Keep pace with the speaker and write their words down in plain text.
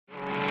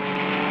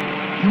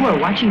You are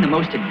watching the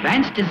most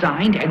advanced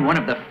designed and one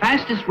of the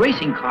fastest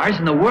racing cars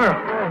in the world.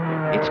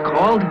 It's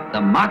called the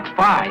Mach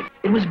 5.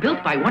 It was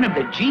built by one of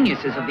the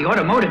geniuses of the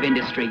automotive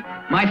industry,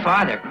 my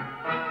father.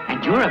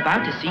 And you're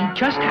about to see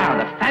just how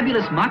the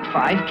fabulous Mach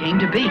 5 came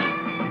to be.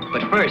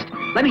 But first,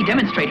 let me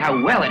demonstrate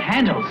how well it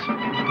handles.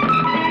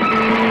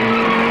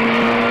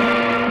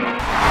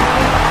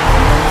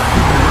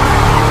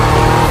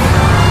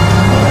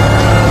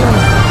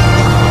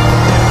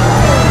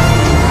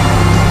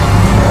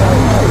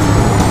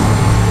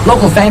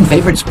 Local fan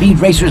favorite speed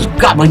racers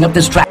gobbling up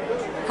this track.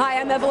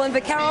 Hi, I'm Evelyn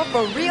Vaccaro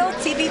for Real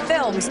TV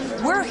Films.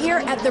 We're here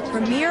at the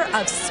premiere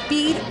of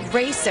Speed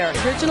Racer,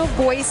 original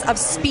voice of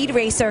Speed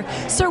Racer.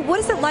 Sir, what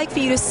is it like for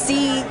you to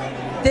see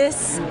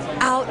this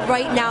out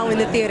right now in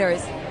the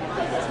theaters?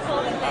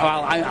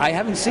 Well, I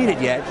haven't seen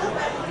it yet.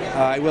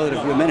 I will in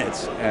a few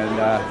minutes,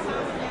 and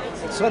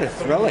it's sort of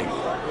thrilling.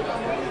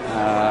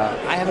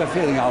 I have a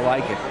feeling I'll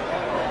like it.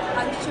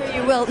 I'm sure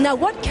you will. Now,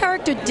 what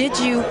character did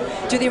you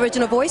do the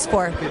original voice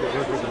for?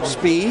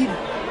 Speed,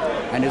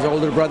 and his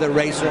older brother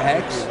Racer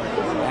X,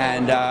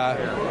 and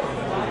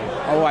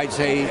I'd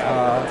say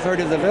a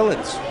third of the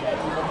villains.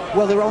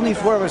 Well, there were only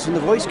 4 of us in the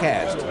voice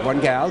cast. 1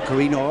 gal,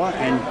 Corinne Orr,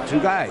 and 2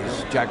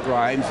 guys, Jack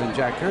Grimes and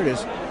Jack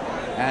Curtis.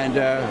 And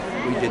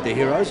we did the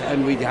heroes,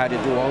 and we had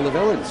to do all the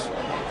villains.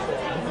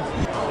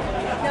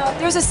 Now, if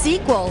there's a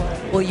sequel,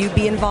 will you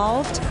be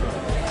involved?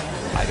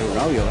 I don't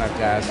know. You'll have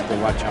to ask the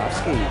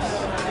Wachowskis.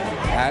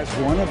 Ask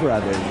Warner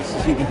Brothers.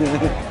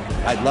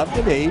 I'd love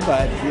to be,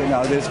 but, you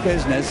know, this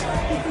business,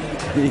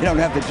 you don't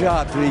have the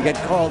job till you get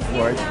called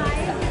for it.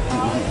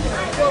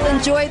 Well,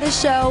 enjoy the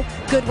show.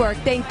 Good work.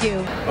 Thank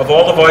you. Of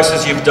all the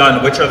voices you've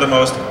done, which are the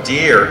most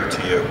dear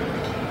to you?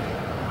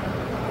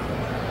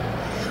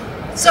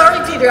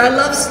 Sorry, Peter, I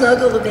love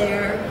Snuggle the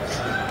Bear.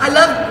 I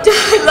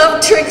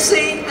love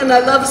Trixie, and I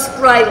love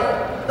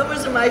Spritle.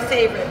 Those are my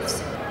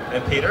favorites.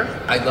 And Peter?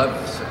 I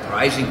love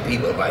surprising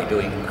people by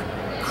doing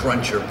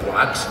Cruncher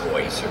Block's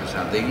voice or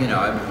something. You know,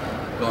 I'm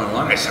going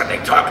along, I said,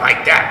 they talk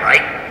like that,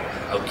 right?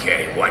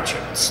 Okay, watch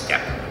it,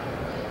 step.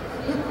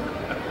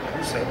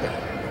 Who said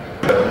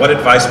that? What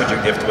advice would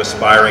you give to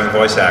aspiring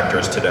voice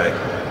actors today?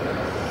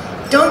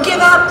 Don't give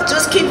up,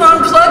 just keep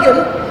on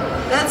plugging.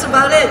 That's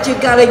about it.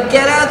 You've got to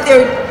get out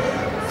there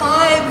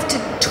 5 to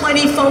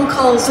 20 phone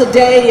calls a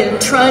day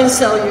and try and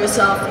sell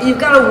yourself. You've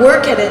got to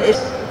work at it.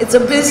 It's a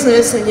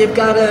business and you've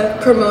got to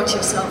promote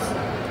yourself.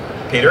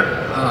 Peter?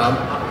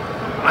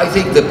 I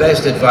think the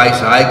best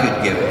advice I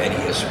could give any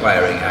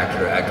aspiring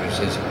actor or actress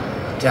is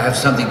to have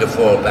something to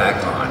fall back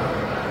on.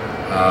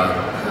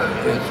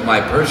 It's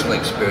my personal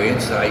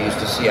experience that I used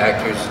to see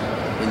actors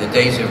in the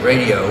days of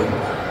radio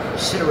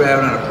sit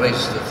around on a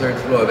place, the 3rd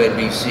floor of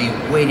NBC,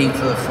 waiting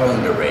for the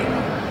phone to ring.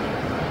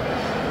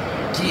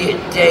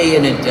 Day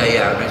in and day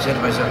out. And I said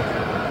to myself,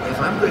 if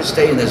I'm going to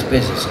stay in this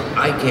business,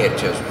 I can't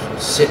just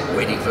sit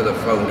waiting for the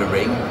phone to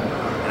ring.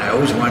 And I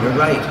always wanted to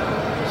write.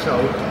 So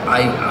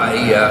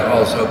I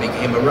also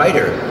became a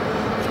writer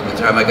from the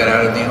time I got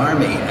out of the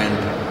Army, and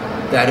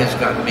that has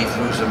gotten me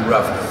through some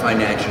rough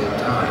financial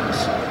times.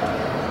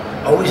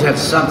 Always have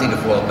something to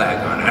fall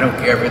back on. I don't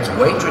care if it's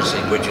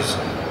waitressing, which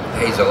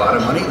pays a lot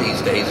of money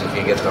these days if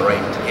you get the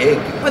right gig.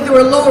 But there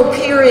were lower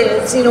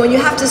periods, you know, and you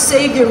have to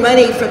save your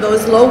money for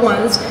those low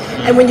ones,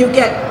 and when you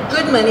get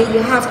good money,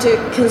 you have to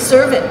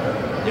conserve it.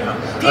 Yeah.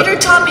 Peter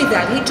taught me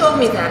that. He told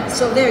me that.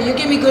 So there, you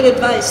give me good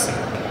advice.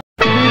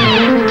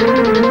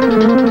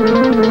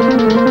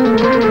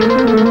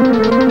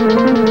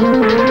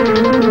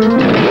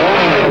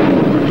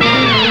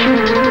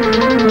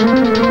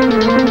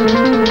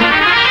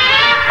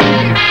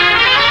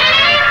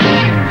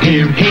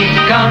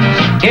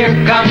 Here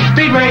comes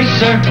Speed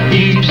Racer,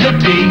 he's a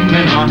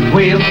demon on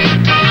wheels.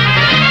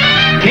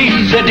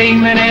 He's a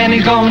demon and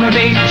he's gonna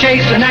be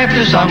chasing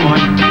after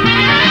someone.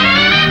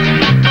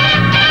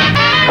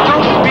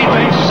 Go Speed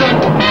Racer,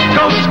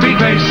 go Speed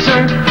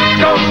Racer,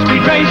 go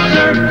Speed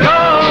Racer, go!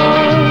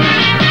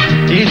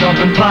 He's up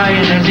and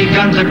flying as he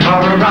guns a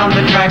car around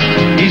the track.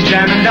 He's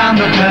jamming down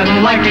the pedal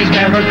like he's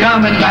never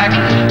coming back.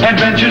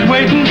 Adventure's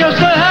waiting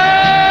just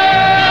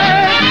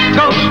ahead.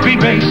 Go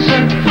Speed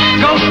Racer,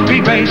 go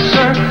Speed Racer.